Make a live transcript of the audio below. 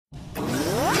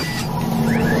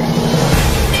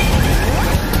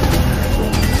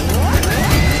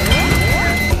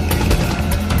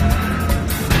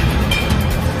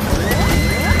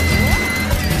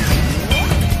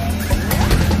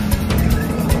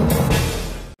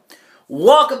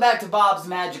Welcome back to Bob's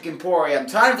Magic Emporium.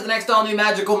 Time for the next all-new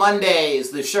Magical Mondays,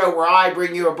 the show where I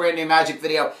bring you a brand new magic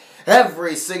video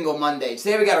every single Monday.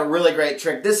 Today we got a really great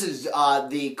trick. This is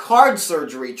the card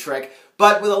surgery trick,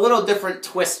 but with a little different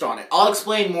twist on it. I'll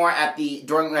explain more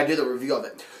during when I do the review of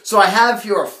it. So I have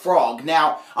here a frog.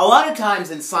 Now, a lot of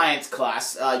times in science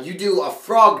class, you do a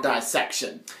frog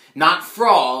dissection. Not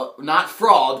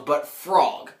fraud, but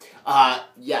frog.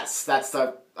 Yes, that's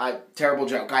the terrible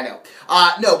joke, I know.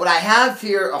 No, but I have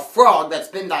here a frog that's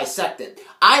been dissected.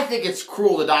 I think it's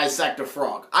cruel to dissect a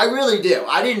frog. I really do.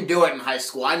 I didn't do it in high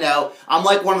school, I know. I'm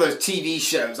like one of those TV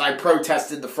shows. I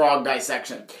protested the frog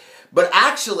dissection. But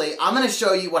actually, I'm going to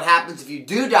show you what happens if you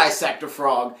do dissect a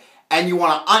frog and you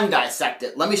want to undissect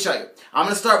it. Let me show you. I'm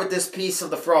going to start with this piece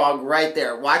of the frog right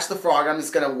there. Watch the frog. I'm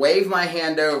just going to wave my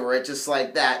hand over it just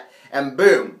like that. And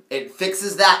boom, it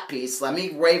fixes that piece. Let me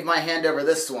wave my hand over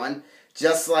this one.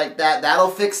 Just like that. That'll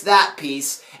fix that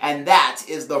piece. And that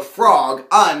is the frog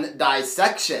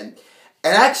undissection.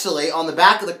 And actually, on the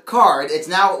back of the card, it's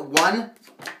now one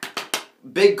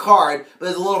big card, but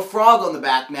there's a little frog on the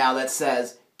back now that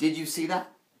says, "Did you see that?"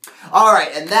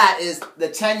 Alright, and that is the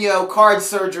Tenyo Card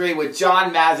Surgery with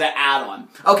John Mazza add-on.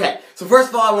 Okay, so first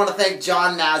of all, I want to thank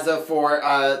John Mazza for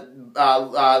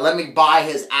letting me buy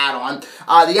his add-on.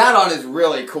 The add-on is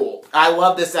really cool. I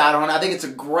love this add-on. I think it's a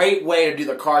great way to do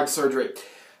the card surgery.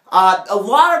 A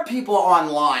lot of people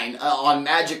online, on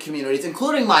magic communities,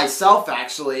 including myself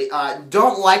actually,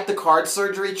 don't like the card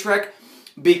surgery trick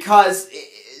because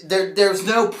there's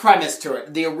no premise to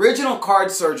it. The original card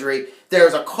surgery,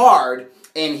 there's a card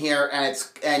in here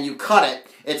and you cut it.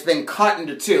 It's been cut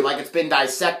into two, like it's been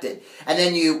dissected. And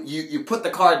then you put the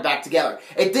card back together.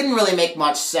 It didn't really make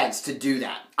much sense to do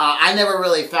that. I never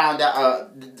really found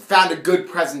a good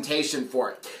presentation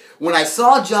for it. When I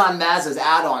saw John Mazza's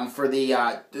add-on for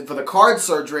the card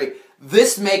surgery,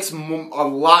 this makes a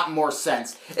lot more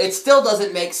sense. It still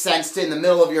doesn't make sense to, in the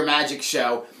middle of your magic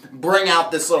show, bring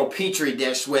out this little petri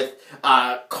dish with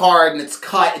card and it's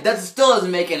cut. It still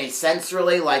doesn't make any sense,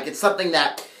 really. Like, it's something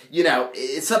that, you know,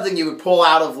 it's something you would pull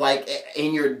out of, like,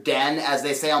 in your den, as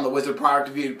they say on the Wizard product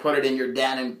review. You'd put it in your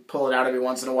den and pull it out every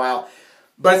once in a while.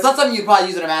 But it's not something you'd probably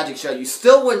use in a magic show. You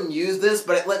still wouldn't use this,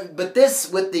 but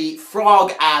this, with the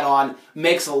frog add-on,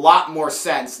 makes a lot more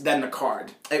sense than the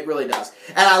card. It really does.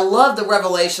 And I love the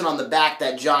revelation on the back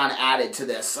that John added to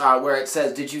this, where it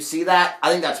says, "Did you see that?"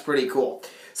 I think that's pretty cool.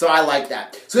 So I like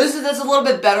that. So this is a little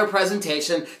bit better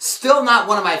presentation. Still not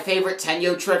one of my favorite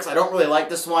Tenyo tricks. I don't really like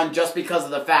this one just because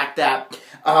of the fact that,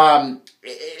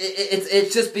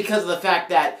 it's just because of the fact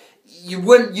that you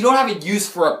don't have a use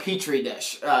for a petri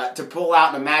dish to pull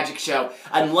out in a magic show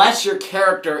unless your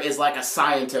character is like a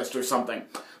scientist or something.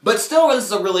 But still, this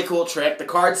is a really cool trick. The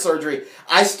card surgery,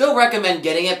 I still recommend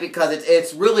getting it because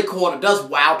it's really cool and it does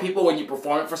wow people when you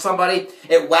perform it for somebody.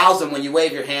 It wows them when you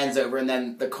wave your hands over and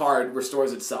then the card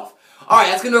restores itself. Alright,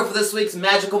 that's going to do it for this week's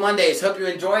Magical Mondays. Hope you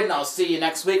enjoyed, and I'll see you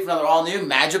next week for another all-new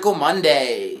Magical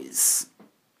Mondays.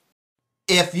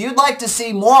 If you'd like to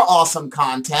see more awesome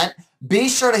content, be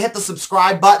sure to hit the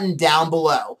subscribe button down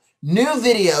below. New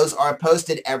videos are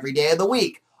posted every day of the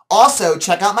week. Also,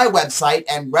 check out my website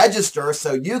and register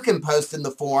so you can post in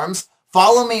the forums.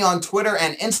 Follow me on Twitter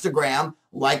and Instagram,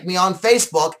 like me on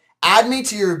Facebook, add me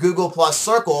to your Google Plus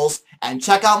circles, and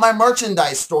check out my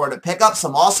merchandise store to pick up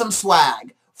some awesome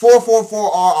swag.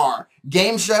 444RR,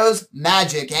 game shows,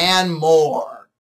 magic, and more.